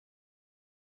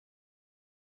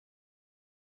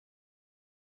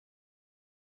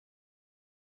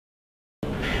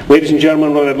Ladies and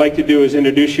gentlemen, what I'd like to do is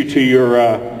introduce you to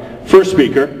your first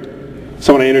speaker,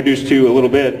 someone I introduced to you a little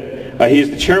bit. He is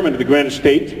the chairman of the Granite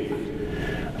State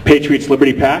Patriots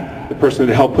Liberty PAC, the person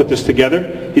that helped put this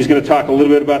together. He's going to talk a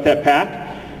little bit about that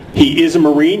PAC. He is a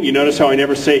Marine. You notice how I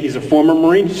never say he's a former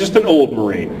Marine? He's just an old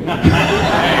Marine.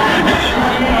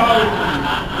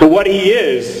 But what he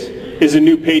is a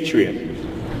new patriot.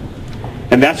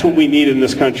 And that's what we need in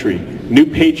this country. New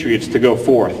patriots to go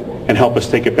forth and help us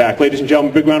take it back. Ladies and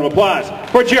gentlemen, big round of applause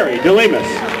for Jerry DeLemus.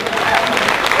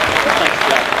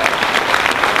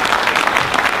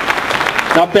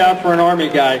 Not bad for an Army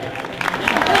guy.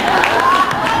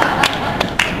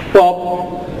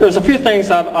 Well, there's a few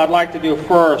things I'd like to do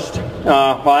first.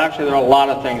 Well, actually, there are a lot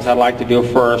of things I'd like to do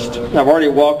first. I've already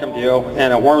welcomed you,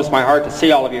 and it warms my heart to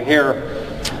see all of you here.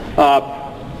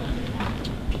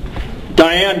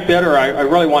 Diane Bitter, I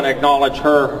really want to acknowledge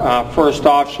her. First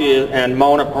off, she and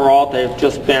Mona Peralta have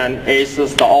just been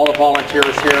aces. All the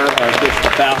volunteers here are just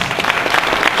the best.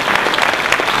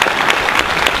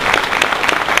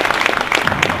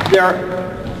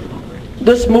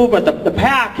 This movement, the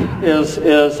PAC, is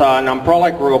an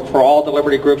umbrella group for all the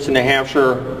Liberty groups in New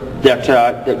Hampshire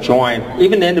that join,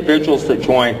 even the individuals that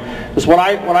join. Because what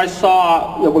I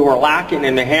saw that we were lacking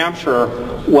in New Hampshire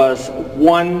was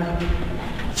one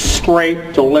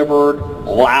straight, delivered,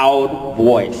 loud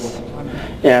voice.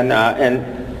 And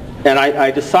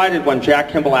I decided when Jack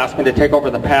Kimball asked me to take over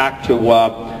the PAC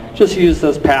to just use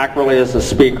this PAC really as a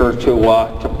speaker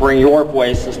to bring your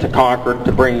voices to Concord,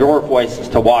 to bring your voices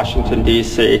to Washington,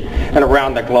 D.C. and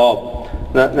around the globe.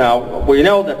 Now, we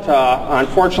know that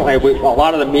unfortunately a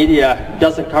lot of the media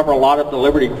doesn't cover a lot of the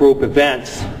Liberty Group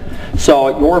events,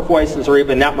 so your voices are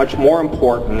even that much more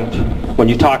important when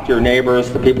you talk to your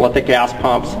neighbors, the people at the gas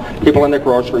pumps, people in the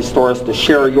grocery stores, to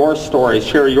share your stories,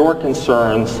 share your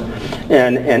concerns,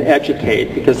 and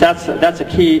educate, because that's a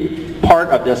key part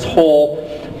of this whole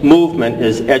movement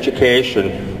is education.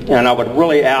 And I would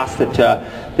really ask that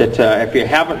if you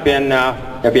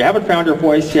haven't found your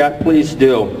voice yet, please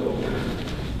do.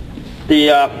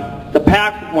 The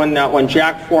PAC, when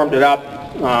Jack formed it up,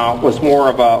 was more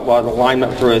of an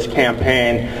alignment through his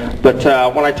campaign. But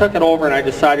when I took it over and I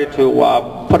decided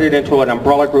to put it into an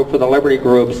umbrella group for the Liberty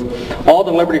groups, all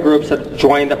the Liberty groups that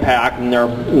joined the PAC, and there are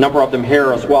a number of them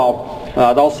here as well,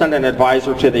 they'll send an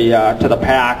advisor to the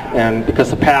PAC, and because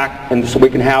the PAC, and so we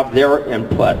can have their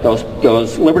input.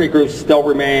 Those Liberty groups still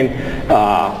remain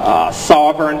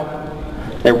sovereign.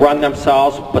 They run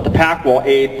themselves, but the PAC will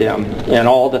aid them in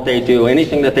all that they do.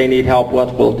 Anything that they need help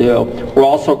with, we'll do. We're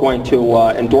also going to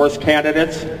endorse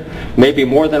candidates, maybe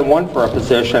more than one for a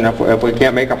position if we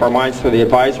can't make up our minds through the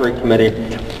advisory committee.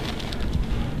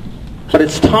 But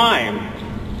it's time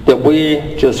that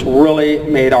we just really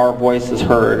made our voices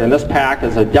heard, and this PAC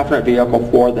is a definite vehicle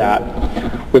for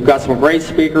that. We've got some great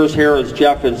speakers here, as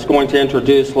Jeff is going to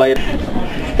introduce later.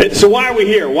 So why are we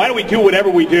here? Why do we do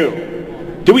whatever we do?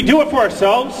 Do we do it for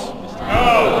ourselves?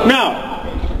 No.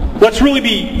 No. Let's really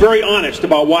be very honest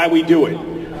about why we do it.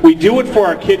 We do it for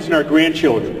our kids and our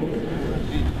grandchildren.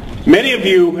 Many of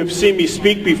you have seen me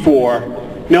speak before,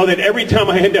 know that every time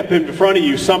I end up in front of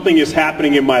you, something is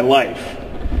happening in my life,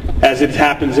 as it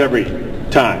happens every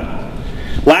time.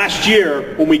 Last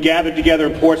year, when we gathered together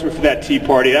in Portsmouth for that tea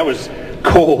party, that was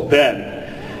cold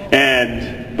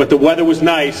then, but the weather was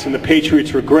nice and the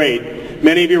Patriots were great.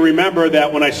 Many of you remember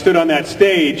that when I stood on that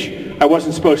stage, I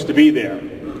wasn't supposed to be there.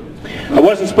 I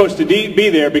wasn't supposed to be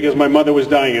there because my mother was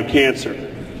dying of cancer.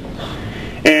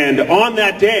 And on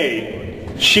that day,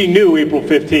 she knew April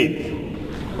 15th.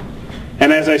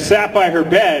 And as I sat by her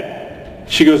bed,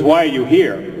 she goes, "Why are you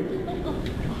here?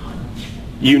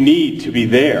 You need to be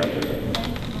there."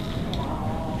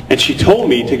 And she told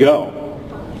me to go.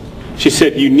 She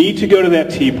said, "You need to go to that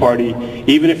tea party,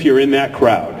 even if you're in that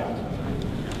crowd."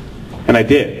 And I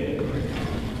did.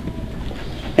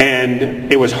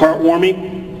 And it was heartwarming,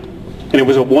 and it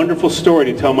was a wonderful story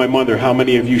to tell my mother how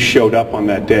many of you showed up on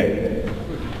that day.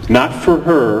 Not for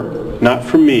her, not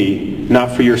for me,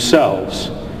 not for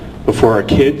yourselves, but for our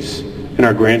kids and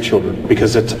our grandchildren,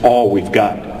 because that's all we've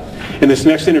got. And this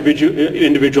next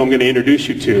individual I'm going to introduce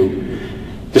you to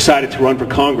decided to run for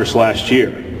Congress last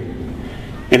year.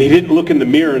 And he didn't look in the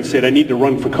mirror and said, "I need to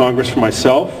run for Congress for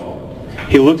myself."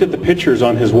 He looked at the pictures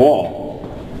on his wall,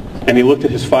 and he looked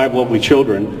at his 5 lovely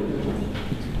children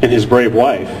and his brave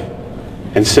wife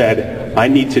and said, "I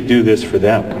need to do this for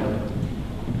them."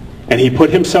 And he put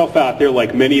himself out there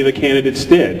like many of the candidates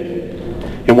did.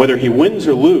 And whether he wins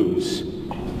or loses,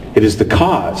 it is the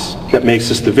cause that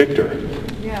makes us the victor.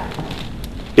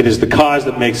 It is the cause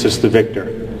that makes us the victor.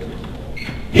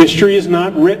 History is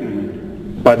not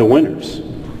written by the winners.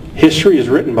 History is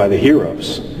written by the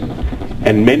heroes,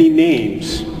 and many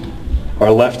names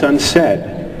are left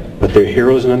unsaid, but they're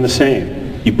heroes none the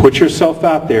same. You put yourself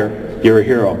out there, you're a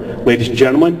hero. Ladies and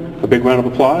gentlemen, a big round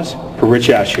of applause for Rich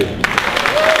Ashooh.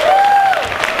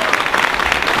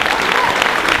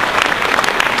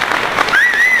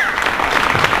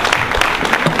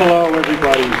 Hello,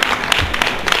 everybody.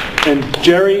 And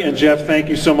Jerry and Jeff, thank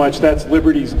you so much. That's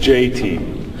Liberty's J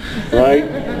team, right?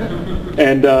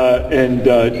 And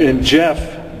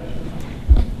Jeff,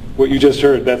 what you just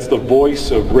heard, that's the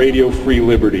voice of Radio Free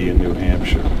Liberty in New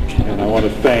Hampshire. And I want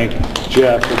to thank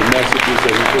Jeff for the messages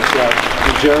that he puts out.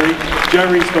 And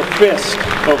Jerry's the fist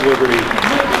of Liberty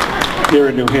here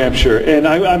in New Hampshire. And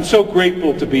I'm so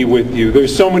grateful to be with you.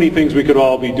 There's so many things we could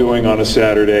all be doing on a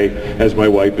Saturday, as my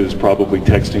wife is probably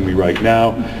texting me right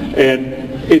now. And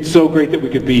it's so great that we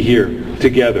could be here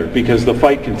together because the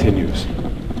fight continues.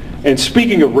 And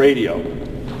speaking of radio,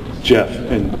 Jeff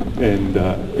and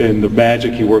the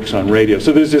magic he works on radio.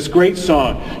 So there's this great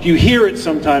song. You hear it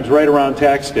sometimes right around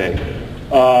tax day.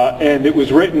 And it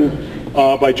was written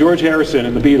by George Harrison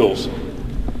and the Beatles.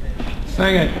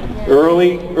 Sing it.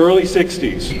 Early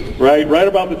 60s, right? Right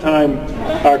about the time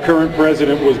our current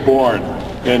president was born.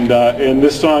 And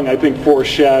this song, I think,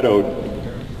 foreshadowed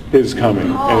his coming.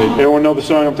 And everyone know the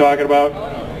song I'm talking about?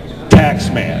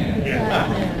 Taxman.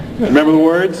 Remember the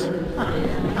words?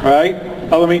 All right?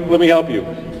 Oh, let me help you.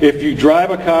 If you drive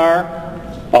a car,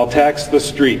 I'll tax the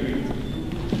street.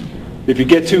 If you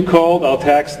get too cold, I'll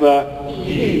tax the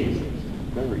heat.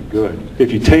 Very good.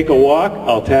 If you take a walk,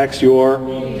 I'll tax your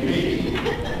feet.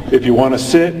 If you want to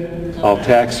sit, I'll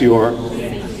tax your...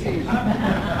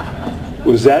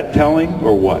 Was that telling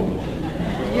or what?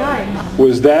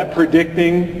 Was that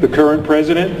predicting the current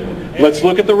president? Let's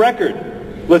look at the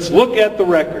record. Let's look at the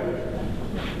record.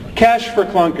 Cash for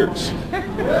clunkers.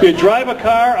 If you drive a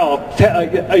car,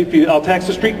 I'll tax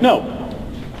the street. No.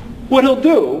 What he'll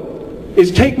do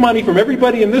is take money from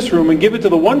everybody in this room and give it to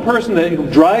the one person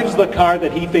that drives the car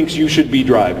that he thinks you should be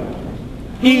driving.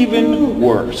 Even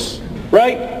worse.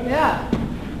 Right? Yeah.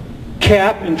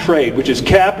 Cap and trade, which is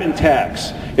cap and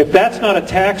tax. If that's not a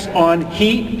tax on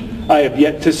heat, I have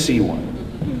yet to see one.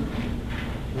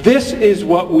 This is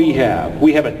what we have.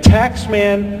 We have a tax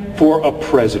man for a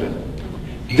president.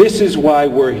 This is why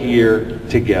we're here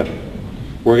together.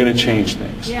 We're going to change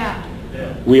things. Yeah.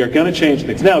 We are going to change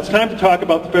things. Now, it's time to talk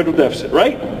about the federal deficit,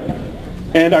 right?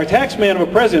 And our tax man of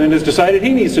a president has decided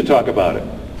he needs to talk about it.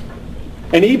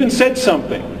 And he even said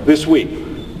something this week.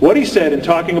 What he said in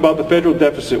talking about the federal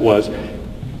deficit was,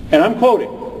 and I'm quoting,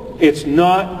 "It's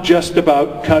not just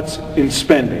about cuts in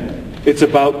spending. It's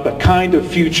about the kind of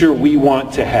future we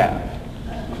want to have."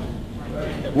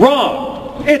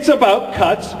 Wrong. It's about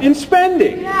cuts in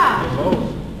spending. Yeah.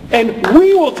 And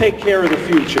we will take care of the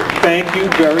future. Thank you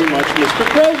very much, Mr.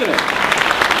 President.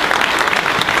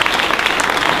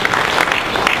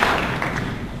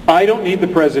 I don't need the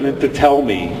president to tell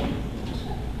me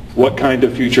what kind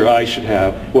of future I should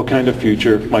have, what kind of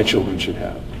future my children should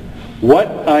have.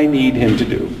 What I need him to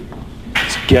do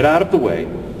is get out of the way,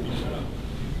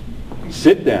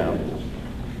 sit down,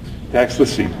 tax the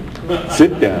seat,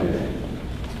 sit down.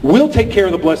 We'll take care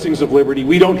of the blessings of liberty.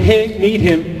 We don't need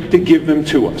him to give them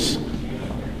to us.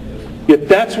 Yet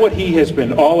that's what he has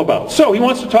been all about. So he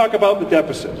wants to talk about the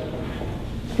deficit.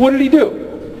 What did he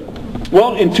do?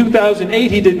 Well, in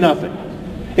 2008 he did nothing.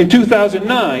 In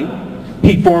 2009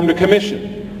 he formed a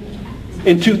commission.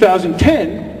 In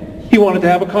 2010 he wanted to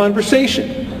have a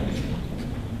conversation.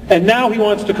 And now he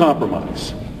wants to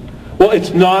compromise. Well,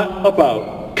 it's not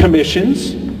about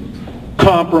commissions,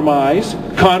 compromise,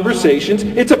 conversations.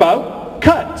 It's about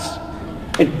cuts.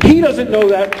 And he doesn't know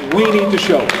that. We need to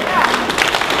show it.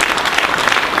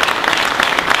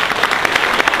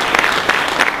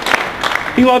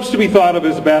 He loves to be thought of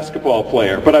as a basketball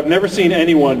player, but I've never seen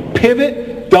anyone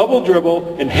pivot, double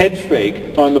dribble, and head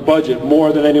fake on the budget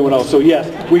more than anyone else. So yes,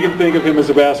 we can think of him as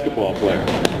a basketball player.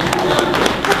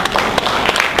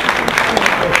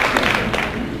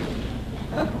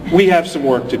 We have some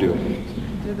work to do.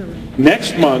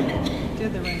 Next month,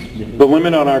 the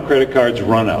limit on our credit cards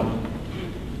run out.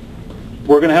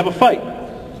 We're going to have a fight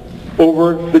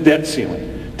over the debt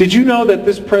ceiling. Did you know that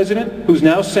this president, who's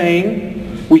now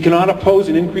saying we cannot oppose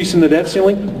an increase in the debt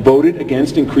ceiling, voted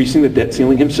against increasing the debt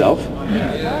ceiling himself?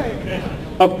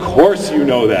 Of course you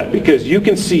know that, because you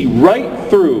can see right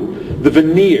through the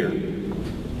veneer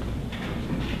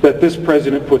that this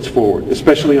president puts forward,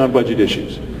 especially on budget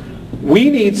issues. We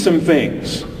need some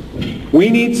things. We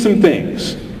need some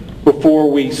things before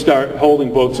we start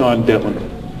holding votes on debt limit.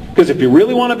 Because if you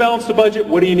really want to balance the budget,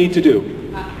 what do you need to do?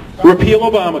 Repeal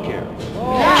Obamacare.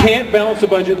 Can't balance a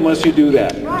budget unless you do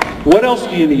that. What else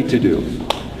do you need to do?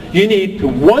 You need to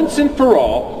once and for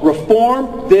all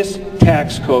reform this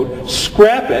tax code,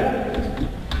 scrap it,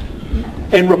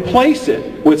 and replace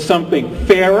it with something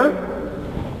fairer,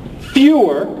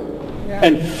 fewer,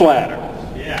 and flatter.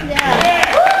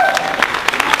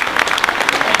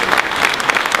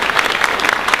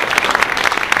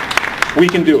 We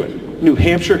can do it. New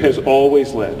Hampshire has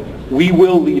always led. We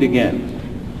will lead again.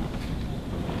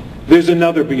 There's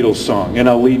another Beatles song, and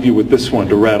I'll leave you with this one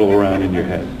to rattle around in your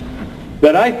head,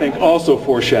 that I think also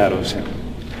foreshadows him.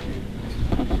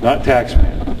 Not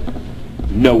Taxman,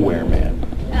 Nowhere Man.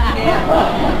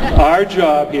 Our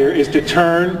job here is to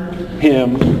turn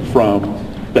him from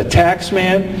the tax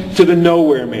man to the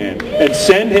nowhere man and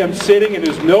send him sitting in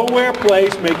his nowhere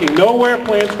place making nowhere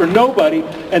plans for nobody,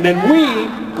 and then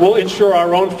we will ensure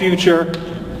our own future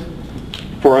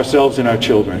for ourselves and our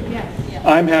children.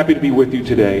 I'm happy to be with you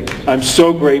today. I'm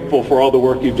so grateful for all the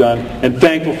work you've done and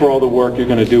thankful for all the work you're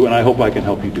going to do, and I hope I can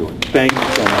help you do it. Thank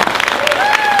you.